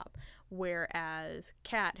to the top. Whereas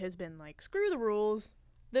Kat has been like, screw the rules.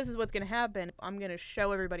 This is what's going to happen. I'm going to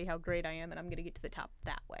show everybody how great I am, and I'm going to get to the top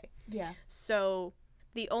that way. Yeah. So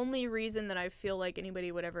the only reason that I feel like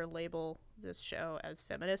anybody would ever label this show as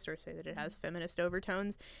feminist or say that it has feminist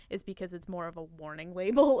overtones is because it's more of a warning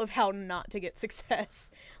label of how not to get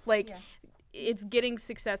success. Like, it's getting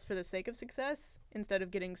success for the sake of success instead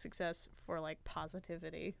of getting success for, like,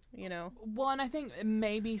 positivity, you know? Well, and I think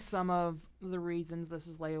maybe some of the reasons this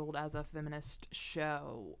is labeled as a feminist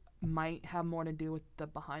show might have more to do with the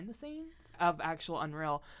behind the scenes of actual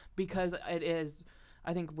Unreal, because it is,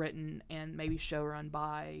 I think, written and maybe showrun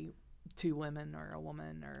by two women or a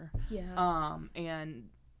woman, or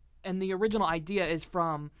and the original idea is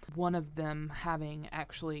from one of them having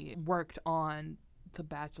actually worked on The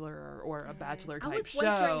Bachelor or a Bachelor type show. I was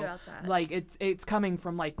wondering about that. Like, it's coming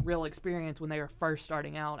from, like, real experience when they were first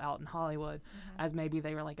starting out in Hollywood, as maybe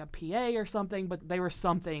they were like a PA or something, but they were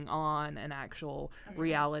something on an actual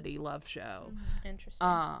reality love show. Interesting.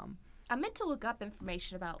 I meant to look up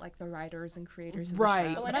information about, like, the writers and creators of the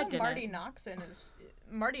Right. show. Oh, and I know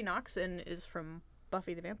Marty Noxon is from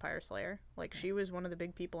Buffy the Vampire Slayer. Like, she was one of the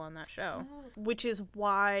big people on that show, which is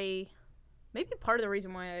why, maybe part of the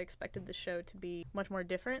reason why I expected the show to be much more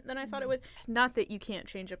different than I thought it would. Not that you can't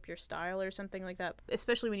change up your style or something like that,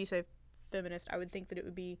 especially when you say feminist. I would think that it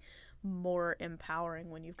would be more empowering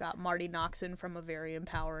when you've got Marty Noxon from a very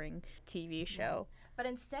empowering TV show. But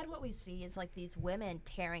instead what we see is, like, these women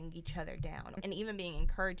tearing each other down and even being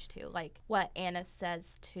encouraged to. Like, what Anna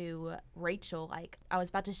says to Rachel, like, I was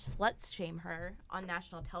about to slut shame her on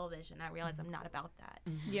national television. I realized I'm not about that.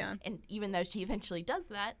 Yeah. And even though she eventually does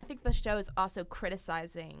that, I think the show is also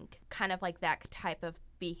criticizing kind of like that type of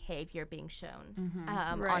behavior being shown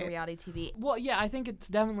on reality TV. Well, yeah, I think it's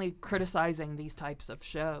definitely criticizing these types of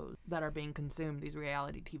shows that are being consumed, these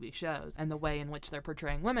reality TV shows, and the way in which they're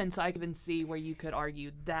portraying women. So I can see where you could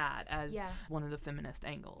argue that as one of the feminist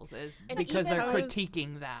angles, is and because they're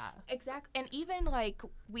critiquing that. Exactly. And even, like,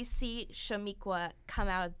 we see Shamiqua come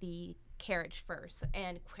out of the carriage first,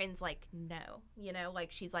 and Quinn's like, no, you know,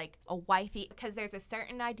 like, she's like a wifey, because there's a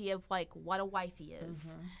certain idea of, like, what a wifey is.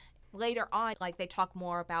 Later on, like, they talk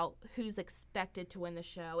more about who's expected to win the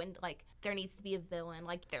show, and, like, there needs to be a villain.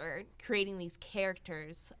 Like, they're creating these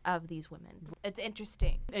characters of these women. It's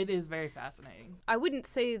interesting. It is very fascinating. I wouldn't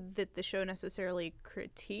say that the show necessarily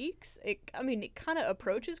critiques. It kind of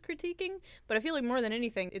approaches critiquing, but I feel like more than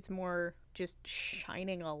anything, it's more just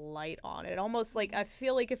shining a light on it. Almost like, I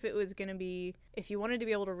feel like if it was going to be, if you wanted to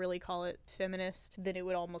be able to really call it feminist, then it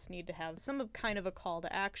would almost need to have some kind of a call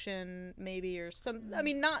to action, maybe, or some, I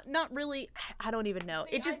mean, not really, I don't even know.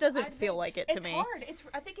 See, it just doesn't feel like it to me. It's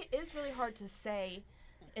hard. I think it is really hard to say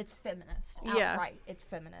it's feminist. Outright, it's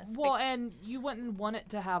feminist. Well, and you wouldn't want it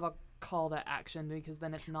to have a call to action, because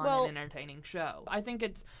then it's not an entertaining show. I think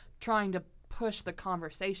it's trying to push the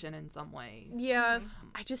conversation in some ways. Yeah,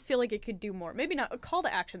 I just feel like it could do more. Maybe not. A call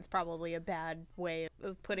to action's probably a bad way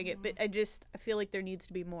of putting it, but I feel like there needs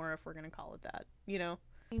to be more if we're going to call it that, you know?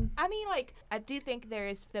 I mean, like, I do think there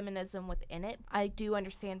is feminism within it. I do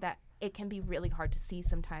understand that it can be really hard to see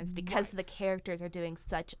sometimes because the characters are doing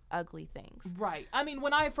such ugly things. Right. I mean,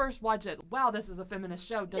 when I first watched it, wow, this is a feminist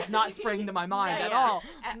show, does not spring to my mind at all.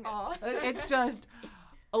 At all. It's just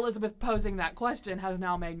Elizabeth posing that question has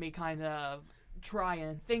now made me kind of try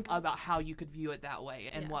and think about how you could view it that way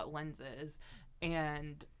and what lenses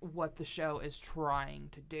and what the show is trying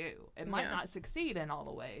to do. It might not succeed in all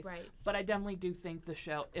the ways, but I definitely do think the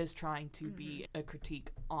show is trying to be a critique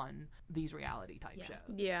on these reality type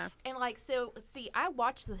shows. Yeah. And, like, so, see, I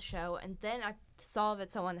watched the show, and then I saw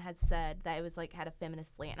that someone had said that it was, like, had a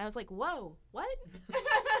feminist slant. And I was like, whoa, what?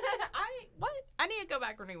 What? I need to go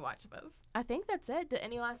back and rewatch this. I think that's it.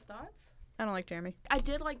 Any last thoughts? I don't like Jeremy. I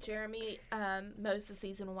did like Jeremy most of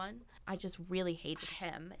season 1. I just really hated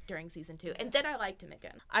him during season 2. And then I liked him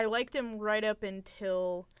again. I liked him right up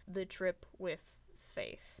until the trip with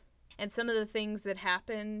Faith. And some of the things that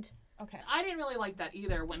happened. Okay. I didn't really like that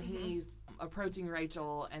either when he's approaching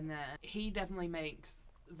Rachel, and then he definitely makes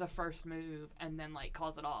the first move and then like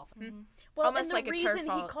calls it off. Well, Almost and the like it's her reason he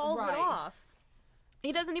fault. calls it Right. off,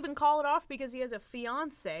 he doesn't even call it off because he has a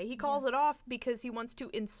fiance. He calls it off because he wants to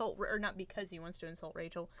insult, or not because he wants to insult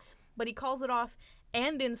Rachel, but he calls it off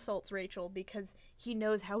and insults Rachel because he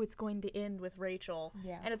knows how it's going to end with Rachel.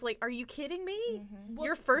 Yeah. And it's like, are you kidding me?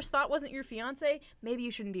 Your first thought wasn't your fiance? Maybe you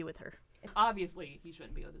shouldn't be with her. Obviously, he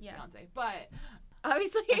shouldn't be with his Yeah. fiance, but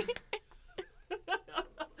Obviously.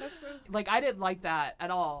 like I didn't like that at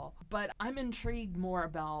all. But I'm intrigued more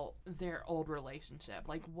about their old relationship,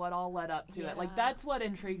 like what all led up to it. Like Yeah. that's what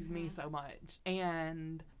intrigues me so much,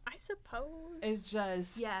 and I suppose. it's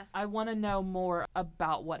just Yeah. I want to know more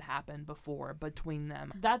about what happened before between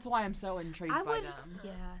them. That's why I'm so intrigued I by would. them.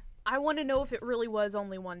 Yeah. I want to know if it really was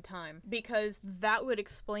only one time, because that would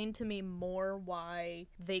explain to me more why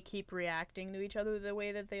they keep reacting to each other the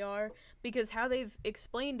way that they are. Because how they've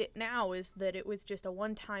explained it now is that it was just a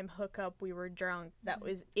one-time hookup, we were drunk, that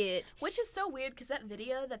was it. Which is so weird because that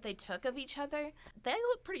video that they took of each other, they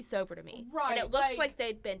look pretty sober to me. Right, And it looks like- like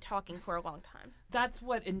they'd been talking for a long time. That's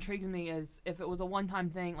what intrigues me is if it was a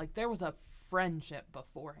one-time thing, like there was a friendship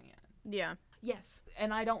beforehand. Yeah. Yes.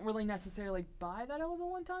 And I don't really necessarily buy that it was a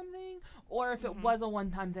one-time thing, or if it was a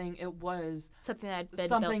one-time thing, it was Something that had been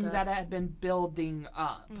something built that up. had been building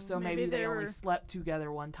up. So Maybe maybe they they only were- slept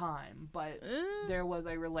together one time, but there was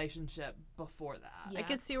a relationship before that. Yeah. I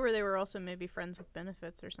could see where they were also maybe friends with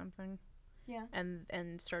benefits or something. Yeah.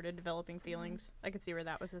 And started developing feelings. I could see where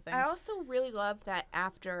that was the thing. I also really love that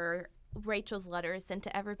after Rachel's letter is sent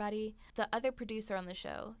to everybody, the other producer on the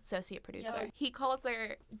show, associate producer, Yeah. he calls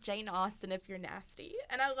her Jane Austen if you're nasty.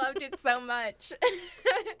 And I loved it so much.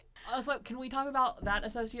 Also, can we talk about that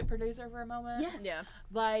associate producer for a moment? Yes. Yeah.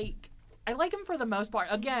 Like, I like him for the most part.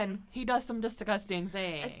 Again, he does some disgusting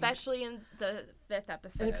things. Especially in the 5th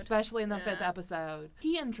episode. Especially in the Yeah. 5th episode.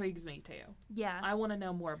 He intrigues me too. Yeah. I want to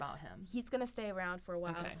know more about him. He's going to stay around for a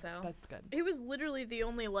while, Okay, so. that's good. He was literally the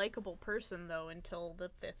only likable person, though, until the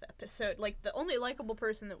 5th episode. Like, the only likable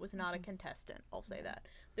person that was not a contestant. I'll say that.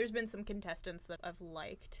 There's been some contestants that I've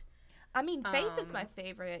liked. I mean, Faith is my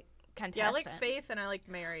favorite contestant. Yeah, I like Faith and I like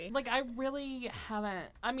Mary. Like, I really haven't.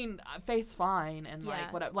 I mean, Faith's fine and Yeah.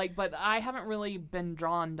 like whatever. Like, but I haven't really been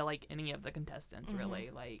drawn to like any of the contestants. Really,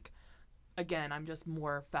 like, again, I'm just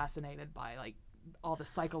more fascinated by like all the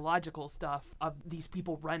psychological stuff of these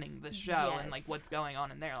people running the show and like Yes. what's going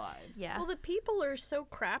on in their lives. Yeah. Well, the people are so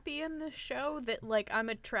crappy in this show that, like, I'm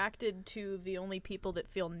attracted to the only people that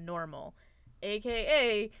feel normal,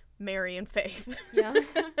 aka Mary and Faith. Yeah.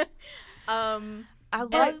 I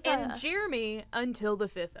love and Jeremy until the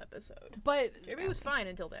 5th episode. But Jeremy was fine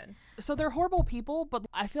until then. so they're horrible people, but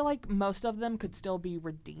I feel like most of them could still be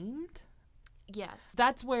redeemed. yes.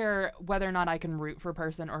 That's where whether or not I can root for a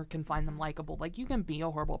person or can find them likable. Like, you can be a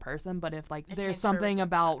horrible person, but if like It there's takes something for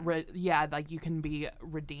about like you can be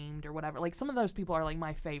redeemed or whatever. Like, some of those people are like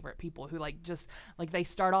my favorite people who like just like they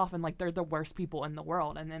start off and like they're the worst people in the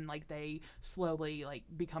world, and then like they slowly like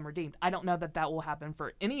become redeemed. I don't know that will happen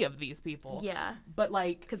for any of these people. Yeah. But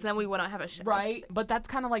like, Because then we wouldn't have a show. right? But that's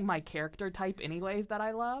kind of like my character type anyways that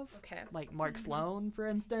I love. Okay. Like Mark Sloan, for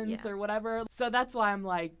instance, Yeah. or whatever. So that's why I'm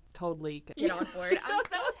like totally Get on board. I'm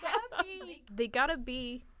so happy. They gotta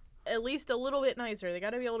be at least a little bit nicer. They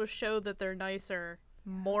gotta be able to show that they're nicer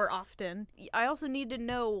more often. I also need to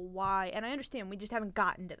know why, and I understand we just haven't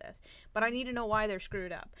gotten to this, but I need to know why they're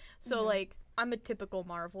screwed up. So, like, I'm a typical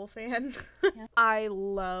Marvel fan. I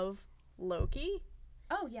love Loki.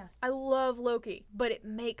 Oh, yeah. I love Loki, but it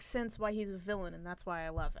makes sense why he's a villain, and that's why I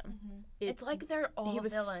love him. It's like they're all He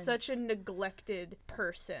was villains. such a neglected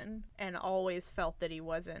person and always felt that he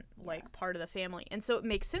wasn't like part of the family. And so it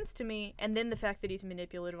makes sense to me. And then the fact that he's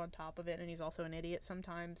manipulative on top of it and he's also an idiot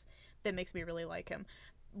sometimes, that makes me really like him.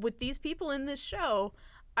 With these people in this show,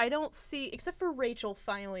 I don't see, except for Rachel,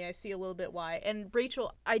 finally, I see a little bit why. And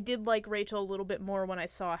Rachel, I did like Rachel a little bit more when I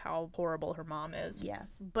saw how horrible her mom is. Yeah.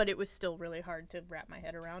 But it was still really hard to wrap my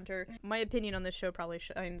head around her. My opinion on this show probably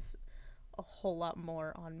shines a whole lot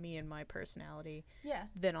more on me and my personality Yeah.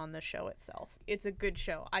 than on the show itself. It's a good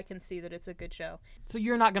show. I can see that it's a good show. So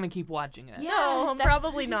you're not gonna keep watching it. Yeah. No, I'm that's-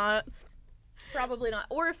 probably not. Probably not.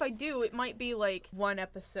 Or if I do, it might be like one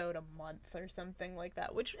episode a month or something like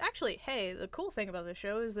that. Which actually, hey, the cool thing about the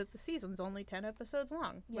show is that the season's only 10 episodes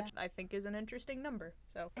long, which I think is an interesting number.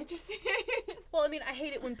 So Interesting. well, I mean, I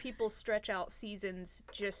hate it when people stretch out seasons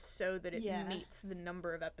just so that it meets the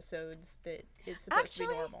number of episodes that is supposed to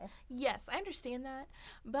be normal. Yes, I understand that.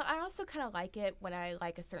 But I also kind of like it when I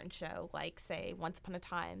like a certain show, like, say, Once Upon a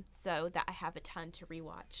Time, so that I have a ton to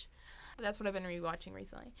rewatch. That's what I've been rewatching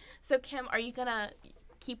recently. So, Kim, are you going to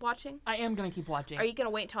keep watching? I am going to keep watching. Are you going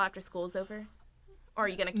to wait until after school's over? Or are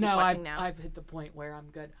you going to keep watching now? I've hit the point where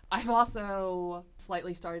I'm good. I've also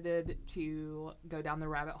slightly started to go down the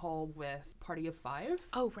rabbit hole with Party of Five.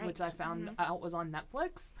 Oh, right. Which I found out was on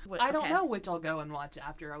Netflix. I don't know which I'll go and watch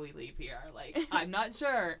after we leave here. Like, I'm not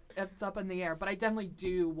sure. It's up in the air. But I definitely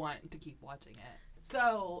do want to keep watching it.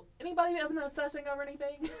 So, anybody been obsessing over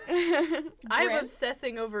anything? I'm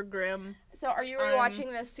obsessing over Grimm. So, are you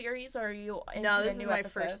rewatching this series, or are you into this the is new my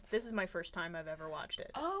episodes? This is my first time I've ever watched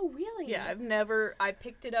it. Oh, really? Yeah, I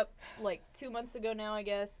picked it up like 2 months ago now, I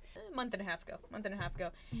guess. A month and a half ago.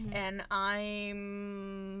 Mm-hmm. And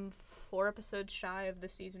I'm 4 episodes shy of the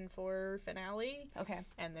season 4 finale. Okay.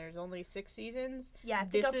 And there's only 6 seasons. Yeah, I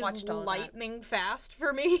think this I've watched is all lightning fast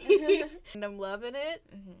for me. And I'm loving it.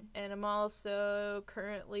 Mm-hmm. And I'm also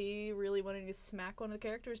currently really wanting to smack one of the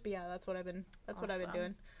characters. But yeah, that's what I've been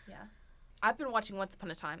doing. Yeah. I've been watching Once Upon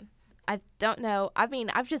a Time. I don't know. I mean,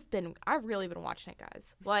 I've really been watching it,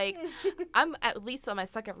 guys. Like, I'm at least on my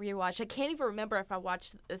second rewatch. I can't even remember if I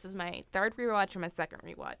watched, this is my third rewatch or my second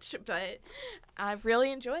rewatch, but I'm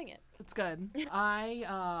really enjoying it. It's good.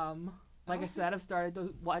 Like I said, I've started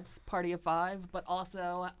to watch Party of Five, but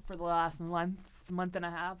also for the last month and a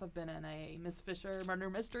half, I've been in a Miss Fisher Murder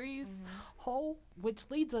Mysteries hole, which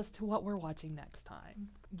leads us to what we're watching next time.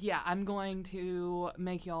 Yeah, I'm going to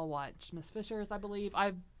make y'all watch Miss Fisher's, I believe.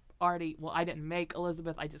 I didn't make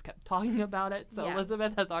Elizabeth, I just kept talking about it, so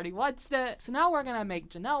Elizabeth has already watched it. So now we're going to make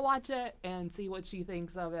Janelle watch it and see what she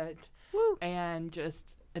thinks of it. Woo. And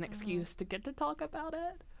just an excuse to get to talk about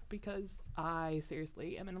it, because I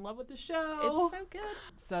seriously am in love with the show. It's so good.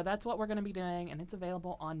 So that's what we're going to be doing, and it's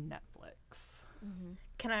available on Netflix. Mm-hmm.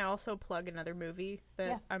 Can I also plug another movie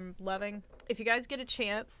that I'm loving? If you guys get a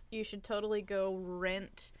chance, you should totally go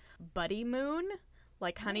rent Buddy Moon.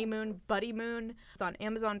 Like Honeymoon, Buddy Moon. It's on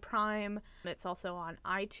Amazon Prime. It's also on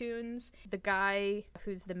iTunes. The guy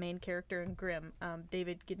who's the main character in Grimm,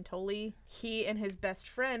 David Gintoli, he and his best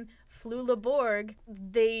friend, Flula Borg,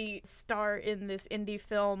 they star in this indie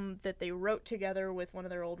film that they wrote together with one of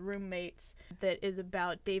their old roommates that is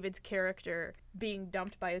about David's character being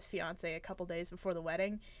dumped by his fiancée a couple days before the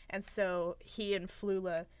wedding. And so he and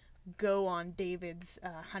Flula go on David's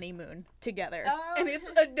honeymoon together. Oh. And it's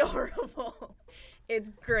adorable.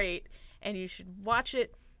 It's great. And you should watch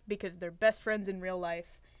it because they're best friends in real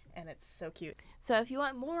life. And it's so cute. So if you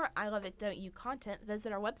want more I Love It Don't You content,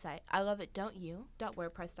 visit our website,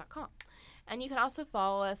 iloveitdon'tyou.wordpress.com. And you can also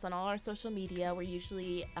follow us on all our social media. We're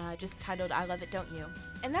usually just titled I Love It Don't You.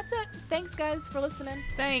 And that's it. Thanks, guys, for listening.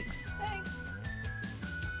 Thanks. Thanks.